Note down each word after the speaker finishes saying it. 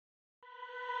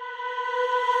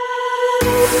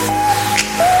Have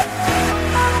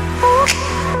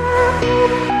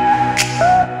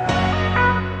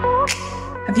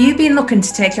you been looking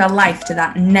to take your life to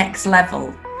that next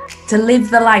level? To live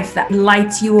the life that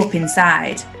lights you up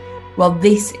inside? Well,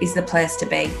 this is the place to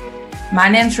be. My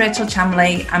name's Rachel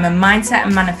Chamley. I'm a mindset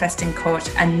and manifesting coach,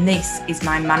 and this is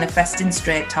my Manifesting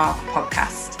Straight Talk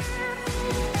podcast.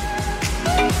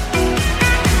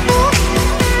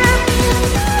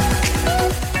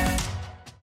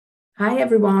 Hi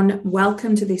everyone,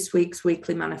 welcome to this week's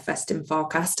weekly manifesting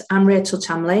forecast. I'm Rachel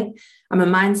Chamley. I'm a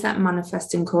mindset and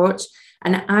manifesting coach,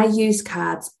 and I use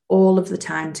cards all of the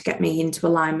time to get me into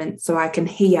alignment so I can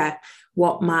hear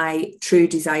what my true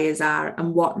desires are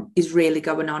and what is really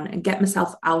going on and get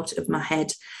myself out of my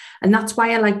head. And that's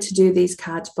why I like to do these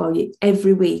cards for you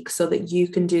every week so that you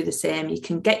can do the same. You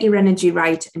can get your energy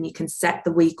right and you can set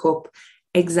the week up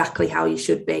exactly how you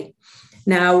should be.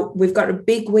 Now, we've got a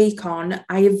big week on.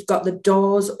 I have got the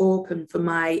doors open for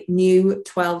my new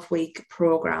 12-week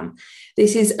program.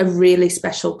 This is a really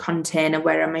special container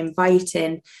where I'm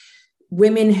inviting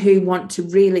women who want to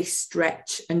really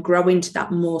stretch and grow into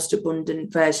that most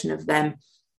abundant version of them.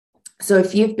 So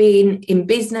if you've been in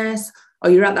business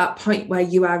or you're at that point where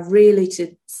you are really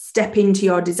to step into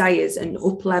your desires and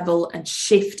up level and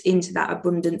shift into that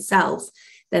abundant self,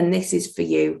 then this is for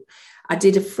you. I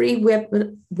did a free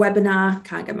webinar,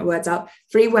 can't get my words out,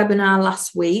 free webinar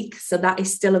last week. So that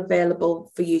is still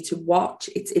available for you to watch.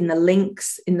 It's in the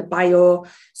links in the bio.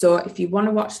 So if you want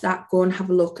to watch that, go and have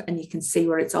a look and you can see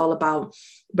what it's all about.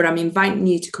 But I'm inviting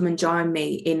you to come and join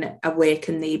me in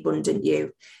Awaken the Abundant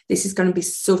You. This is going to be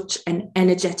such an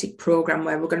energetic program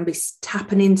where we're going to be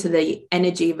tapping into the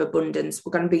energy of abundance.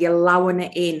 We're going to be allowing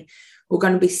it in. We're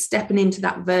going to be stepping into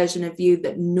that version of you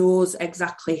that knows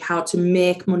exactly how to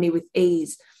make money with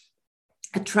ease,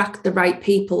 attract the right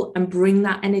people, and bring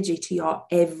that energy to your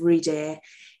everyday.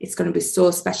 It's going to be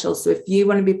so special. So if you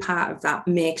want to be part of that,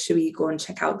 make sure you go and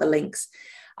check out the links.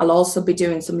 I'll also be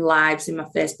doing some lives in my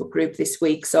Facebook group this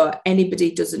week. So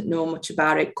anybody doesn't know much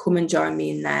about it, come and join me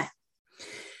in there.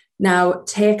 Now,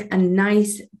 take a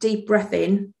nice deep breath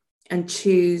in and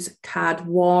choose card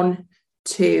 1,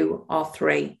 2, or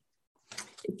 3.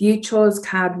 If you chose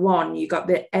card 1, you got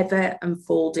the ever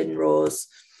unfolding rose.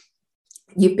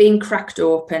 You've been cracked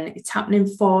open. It's happening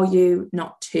for you,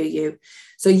 not to you.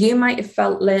 So you might have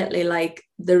felt lately like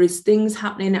there is things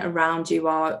happening around you,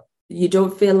 or you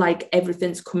don't feel like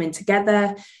everything's coming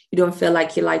together. You don't feel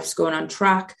like your life's going on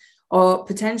track, or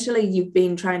potentially you've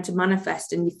been trying to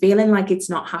manifest and you're feeling like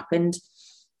it's not happened.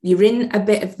 You're in a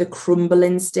bit of the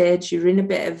crumbling stage. You're in a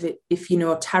bit of, if you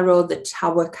know tarot, the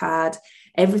Tower card.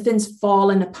 Everything's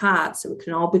fallen apart so it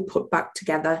can all be put back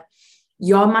together.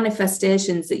 Your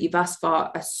manifestations that you've asked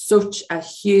for are such a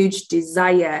huge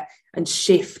desire and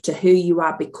shift to who you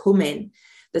are becoming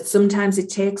that sometimes it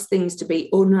takes things to be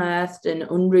unearthed and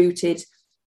unrooted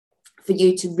for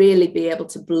you to really be able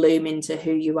to bloom into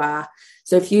who you are.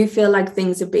 So if you feel like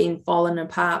things have been falling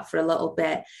apart for a little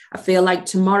bit, I feel like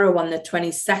tomorrow on the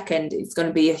 22nd, it's going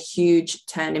to be a huge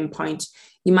turning point.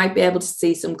 You might be able to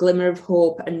see some glimmer of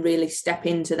hope and really step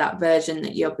into that version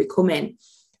that you're becoming.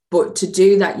 But to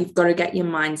do that, you've got to get your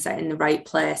mindset in the right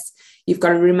place. You've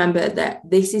got to remember that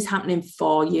this is happening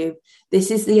for you.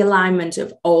 This is the alignment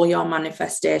of all your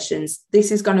manifestations.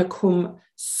 This is going to come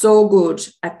so good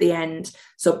at the end.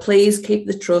 So please keep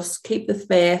the trust, keep the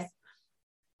faith.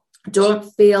 Don't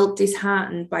feel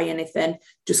disheartened by anything.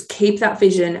 Just keep that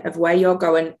vision of where you're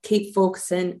going. Keep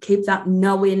focusing, keep that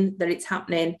knowing that it's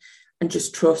happening. And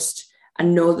just trust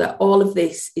and know that all of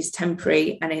this is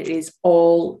temporary and it is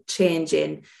all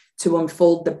changing to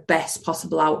unfold the best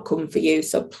possible outcome for you.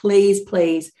 So please,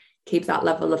 please keep that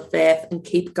level of faith and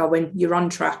keep going. You're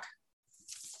on track.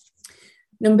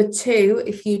 Number 2,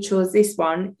 if you chose this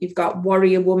one, you've got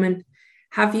Warrior Woman.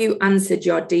 Have you answered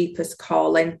your deepest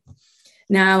calling?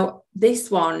 Now,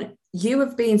 this one, you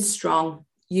have been strong.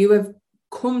 You have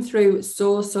come through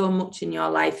so much in your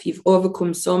life. You've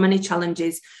overcome so many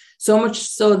challenges. So much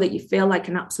so that you feel like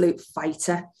an absolute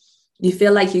fighter. You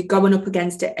feel like you're going up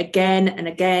against it again and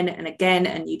again and again,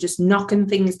 and you're just knocking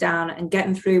things down and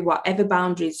getting through whatever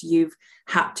boundaries you've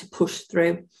had to push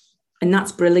through. And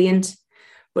that's brilliant.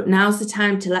 But now's the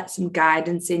time to let some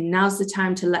guidance in. Now's the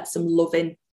time to let some love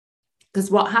in. Because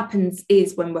what happens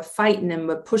is when we're fighting and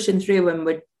we're pushing through and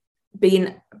we're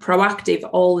being proactive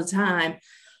all the time,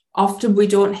 often we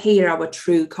don't hear our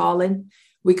true calling.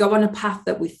 We go on a path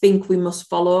that we think we must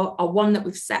follow, or one that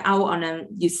we've set out on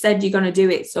and you said you're going to do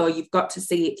it, so you've got to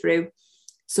see it through.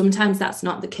 Sometimes that's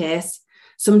not the case.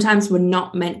 Sometimes we're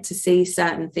not meant to see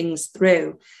certain things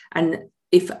through. And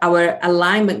if our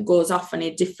alignment goes off in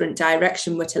a different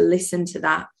direction, we're to listen to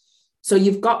that. So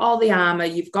you've got all the armor,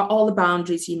 you've got all the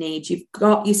boundaries you need, you've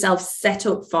got yourself set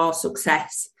up for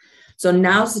success. So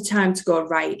now's the time to go,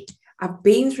 right, I've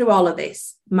been through all of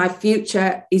this. My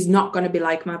future is not going to be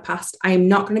like my past. I am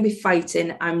not going to be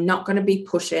fighting. I'm not going to be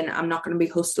pushing. I'm not going to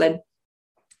be hustling.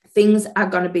 Things are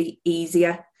going to be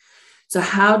easier. So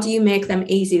how do you make them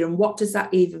easier? And what does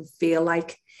that even feel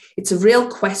like? It's a real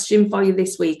question for you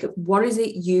this week of what is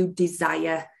it you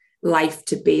desire life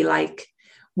to be like?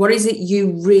 What is it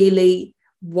you really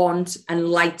want and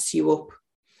lights you up?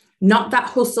 Not that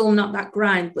hustle, not that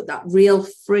grind, but that real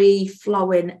free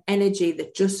flowing energy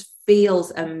that just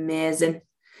feels amazing.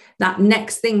 That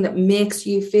next thing that makes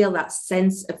you feel that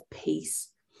sense of peace.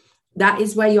 That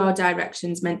is where your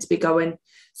direction's meant to be going.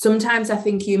 Sometimes I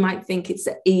think you might think it's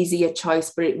an easier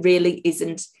choice, but it really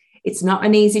isn't. It's not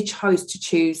an easy choice to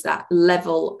choose that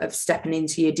level of stepping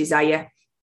into your desire,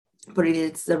 but it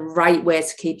is the right way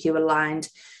to keep you aligned.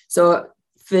 So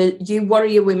for you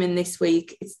warrior women this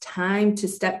week, it's time to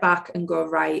step back and go,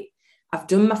 right, I've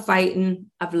done my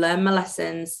fighting, I've learned my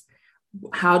lessons.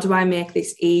 How do I make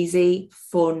this easy,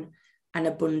 fun, and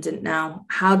abundant now?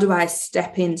 How do I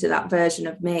step into that version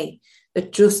of me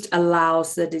that just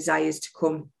allows the desires to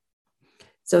come?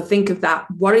 So think of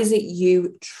that. What is it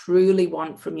you truly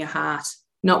want from your heart?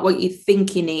 Not what you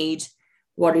think you need.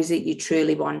 What is it you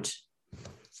truly want?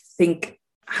 Think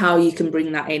how you can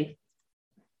bring that in.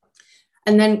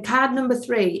 And then card number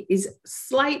 3 is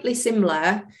slightly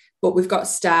similar, but we've got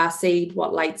Starseed,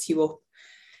 what lights you up.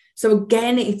 So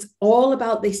again, it's all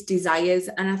about this desires.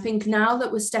 And I think now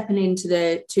that we're stepping into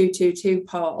the 222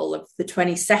 portal of the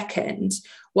 22nd,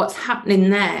 what's happening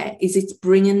there is it's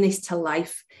bringing this to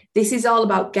life. This is all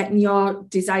about getting your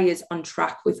desires on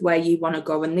track with where you want to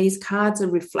go. And these cards are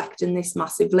reflecting this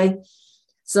massively.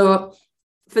 So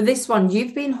for this one,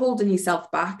 you've been holding yourself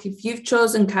back. If you've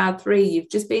chosen card 3, you've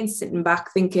just been sitting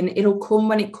back thinking, it'll come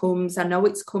when it comes. I know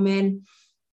it's coming.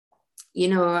 You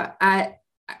know,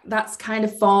 that's kind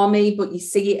of for me, but you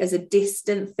see it as a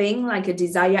distant thing, like a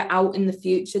desire out in the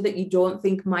future that you don't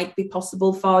think might be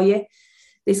possible for you.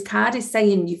 This card is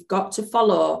saying you've got to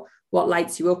follow what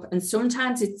lights you up. And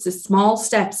sometimes it's the small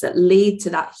steps that lead to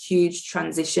that huge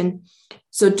transition.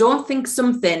 So don't think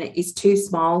something is too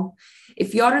small.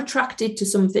 If you're attracted to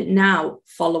something now,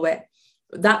 follow it.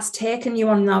 That's taken you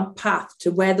on the path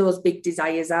to where those big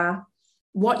desires are.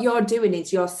 What you're doing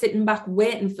is you're sitting back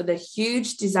waiting for the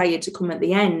huge desire to come at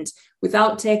the end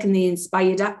without taking the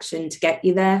inspired action to get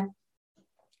you there.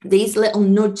 These little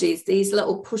nudges, these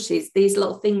little pushes, these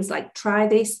little things like try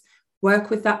this, work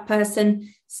with that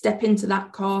person, step into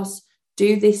that course,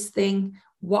 do this thing,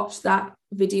 watch that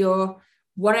video,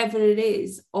 whatever it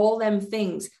is, all them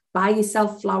things, buy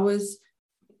yourself flowers,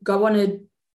 go on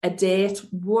a date,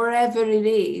 wherever it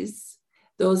is.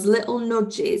 Those little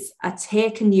nudges are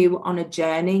taking you on a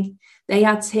journey. They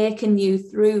are taking you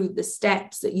through the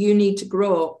steps that you need to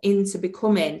grow into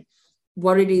becoming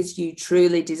what it is you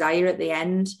truly desire at the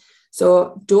end.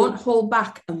 So don't hold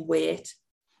back and wait.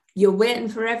 You're waiting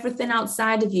for everything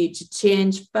outside of you to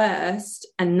change first,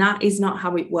 and that is not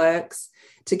how it works.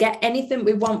 To get anything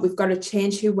we want, we've got to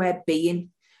change who we're being.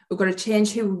 We've got to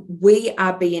change who we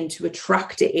are being to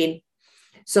attract it in.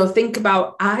 So think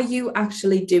about, are you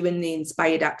actually doing the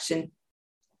inspired action?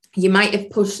 You might have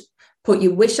put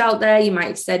your wish out there. You might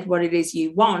have said what it is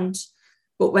you want.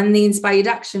 But when the inspired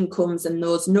action comes and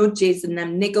those nudges and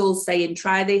them niggles saying,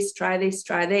 try this, try this,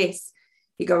 try this,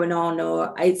 you're going, oh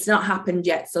no, it's not happened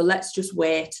yet. So let's just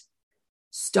wait.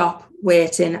 Stop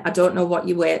waiting. I don't know what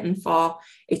you're waiting for.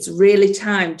 It's really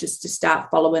time just to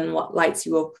start following what lights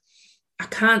you up. I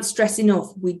can't stress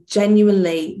enough, we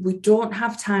don't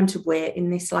have time to wait in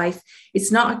this life.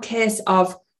 It's not a case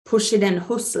of pushing and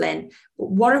hustling, but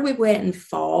what are we waiting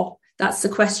for? That's the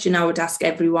question I would ask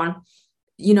everyone.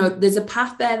 You know, there's a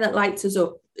path there that lights us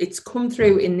up. It's come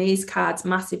through in these cards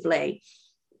massively.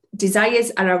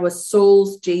 Desires are our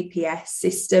soul's GPS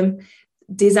system.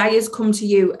 Desires come to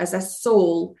you as a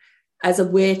soul, as a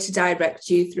way to direct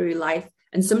you through life.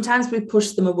 And sometimes we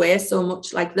push them away so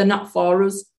much, like they're not for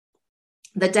us.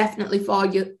 They're definitely for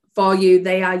you.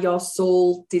 They are your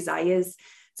soul desires.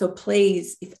 So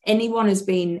please, if anyone has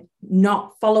been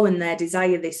not following their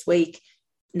desire this week,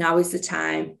 now is the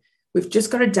time. We've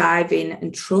just got to dive in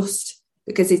and trust,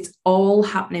 because it's all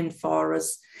happening for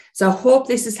us. So I hope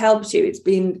this has helped you. It's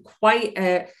been quite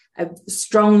a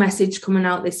strong message coming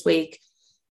out this week.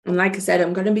 And like I said,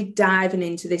 I'm going to be diving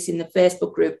into this in the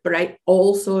Facebook group, but I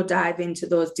also dive into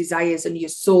those desires and your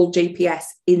soul GPS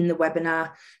in the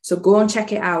webinar. So go and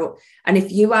check it out. And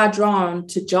if you are drawn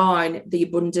to join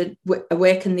the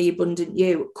Awaken the Abundant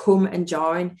You, come and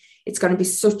join. It's going to be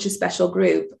such a special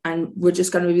group, and we're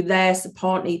just going to be there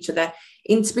supporting each other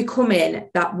into becoming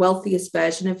that wealthiest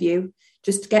version of you.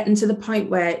 Just getting to the point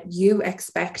where you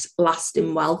expect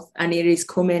lasting wealth, and it is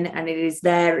coming and it is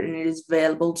there and it is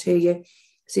available to you.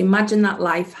 So imagine that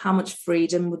life, how much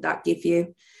freedom would that give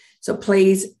you? So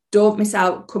please don't miss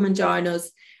out, come and join us,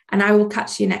 and I will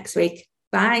catch you next week.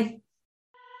 Bye.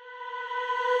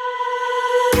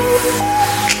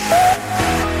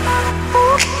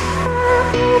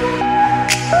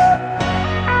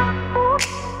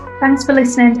 Thanks for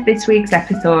listening to this week's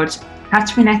episode.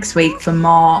 Catch me next week for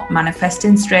more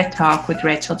Manifesting Straight Talk with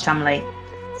Rachel Chamley.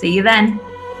 See you then.